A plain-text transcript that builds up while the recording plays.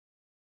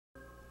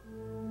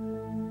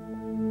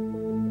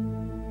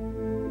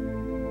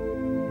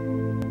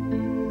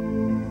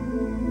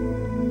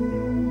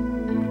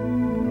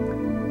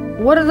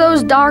What are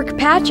those dark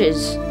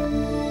patches?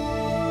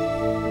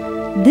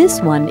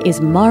 This one is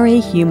Mare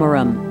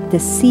Humorum, the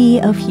Sea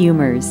of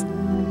Humors.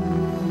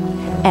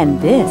 And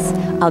this,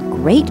 a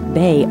great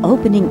bay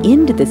opening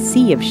into the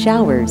Sea of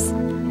Showers,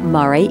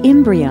 Mare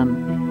Imbrium.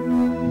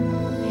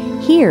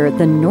 Here,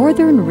 the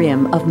northern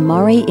rim of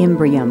Mare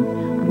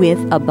Imbrium, with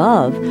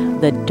above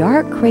the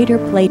dark crater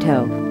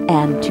Plato,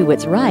 and to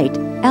its right,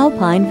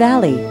 Alpine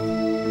Valley.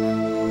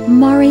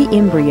 Mare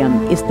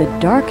Imbrium is the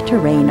dark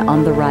terrain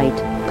on the right,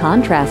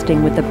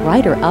 contrasting with the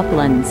brighter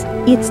uplands.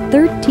 It's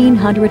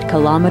 1,300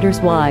 kilometers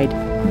wide,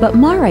 but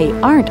mare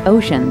aren't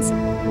oceans.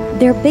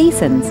 They're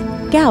basins,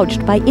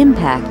 gouged by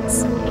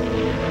impacts.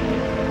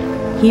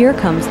 Here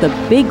comes the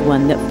big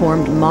one that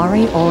formed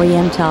Mare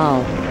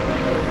Orientale.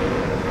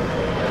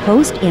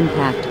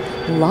 Post-impact,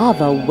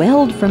 lava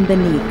welled from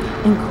beneath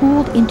and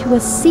cooled into a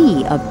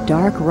sea of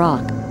dark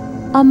rock,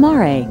 a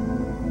mare.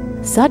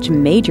 Such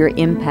major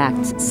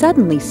impacts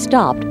suddenly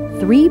stopped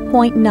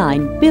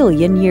 3.9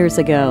 billion years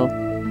ago.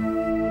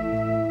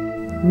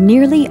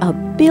 Nearly a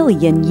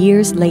billion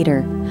years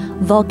later,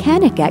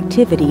 volcanic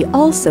activity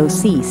also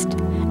ceased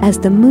as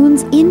the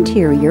moon's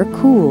interior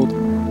cooled.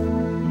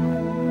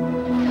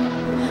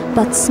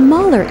 But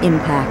smaller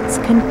impacts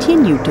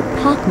continued to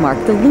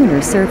pockmark the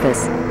lunar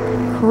surface.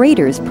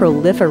 Craters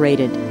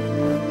proliferated.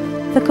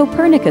 The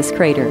Copernicus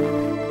crater,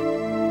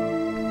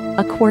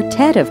 a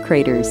quartet of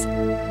craters,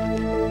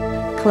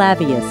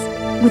 Clavius,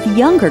 with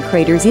younger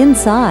craters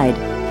inside.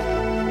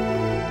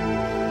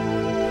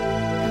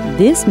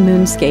 This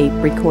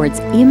moonscape records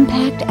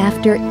impact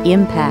after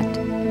impact.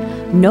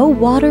 No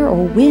water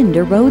or wind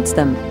erodes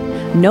them.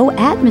 No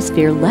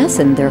atmosphere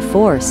lessened their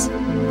force.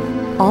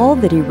 All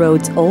that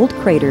erodes old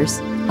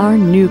craters are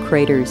new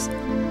craters.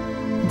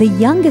 The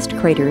youngest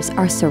craters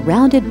are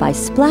surrounded by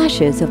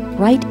splashes of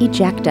bright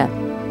ejecta,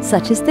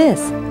 such as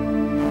this.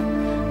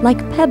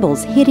 Like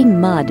pebbles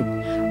hitting mud,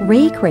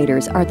 ray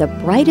craters are the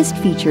brightest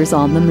features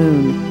on the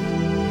moon.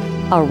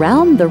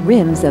 Around the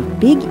rims of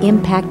big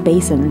impact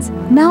basins,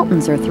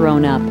 mountains are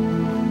thrown up.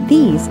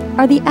 These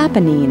are the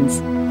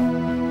Apennines.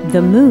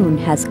 The moon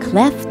has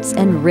clefts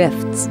and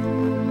rifts,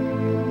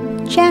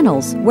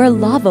 channels where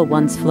lava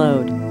once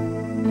flowed.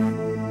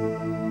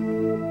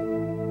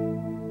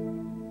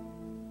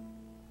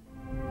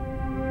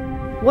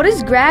 What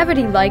is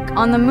gravity like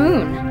on the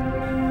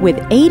moon?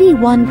 With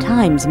 81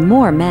 times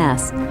more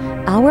mass,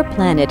 our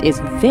planet is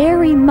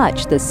very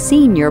much the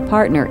senior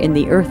partner in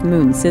the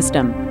Earth-Moon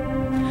system.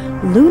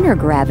 Lunar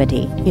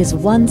gravity is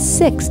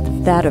 1/6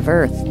 that of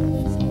Earth.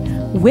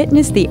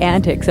 Witness the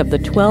antics of the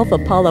 12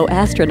 Apollo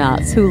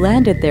astronauts who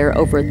landed there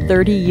over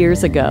 30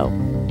 years ago.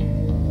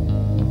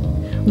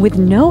 With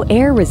no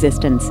air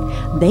resistance,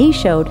 they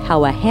showed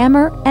how a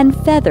hammer and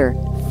feather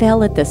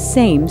fell at the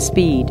same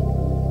speed.